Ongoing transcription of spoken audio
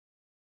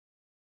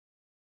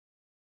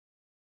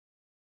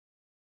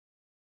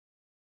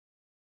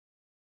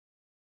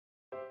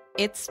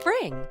It's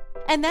spring,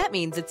 and that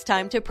means it's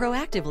time to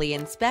proactively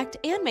inspect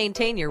and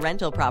maintain your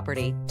rental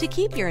property to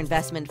keep your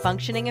investment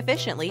functioning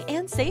efficiently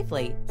and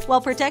safely while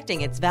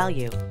protecting its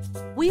value.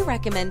 We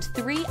recommend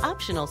 3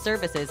 optional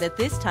services at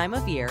this time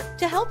of year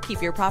to help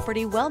keep your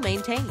property well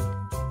maintained.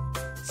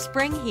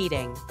 Spring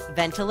heating,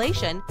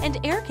 ventilation, and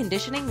air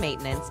conditioning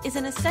maintenance is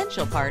an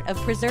essential part of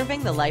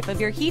preserving the life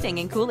of your heating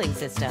and cooling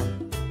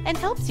system and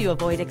helps you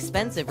avoid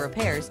expensive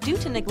repairs due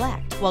to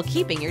neglect while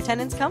keeping your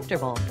tenants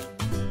comfortable.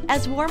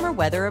 As warmer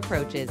weather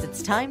approaches,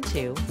 it's time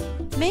to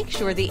make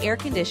sure the air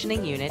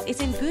conditioning unit is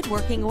in good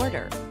working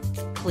order,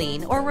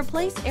 clean or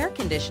replace air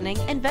conditioning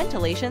and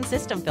ventilation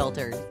system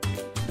filters,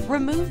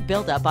 remove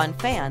buildup on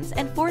fans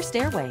and forced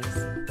airways,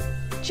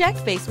 check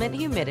basement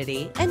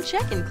humidity, and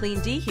check and clean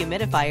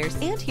dehumidifiers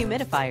and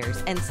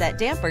humidifiers and set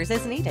dampers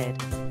as needed.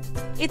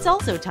 It's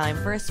also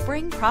time for a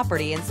spring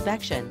property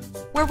inspection,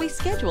 where we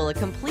schedule a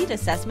complete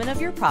assessment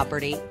of your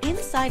property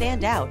inside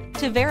and out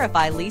to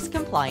verify lease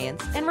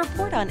compliance and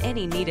report on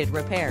any needed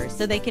repairs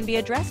so they can be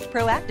addressed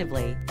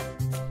proactively.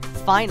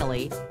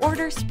 Finally,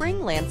 order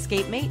spring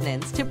landscape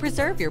maintenance to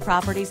preserve your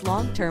property's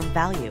long-term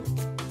value.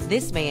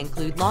 This may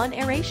include lawn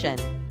aeration,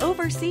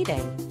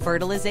 overseeding,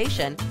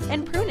 fertilization,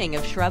 and pruning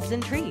of shrubs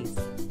and trees.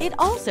 It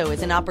also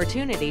is an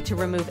opportunity to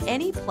remove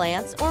any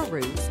plants or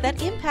roots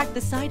that impact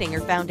the siding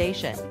or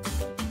foundation.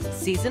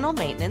 Seasonal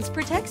maintenance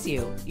protects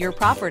you, your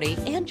property,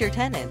 and your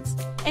tenants,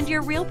 and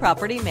your Real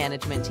Property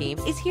Management team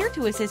is here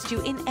to assist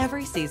you in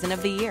every season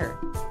of the year.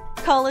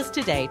 Call us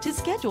today to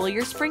schedule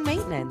your spring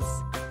maintenance.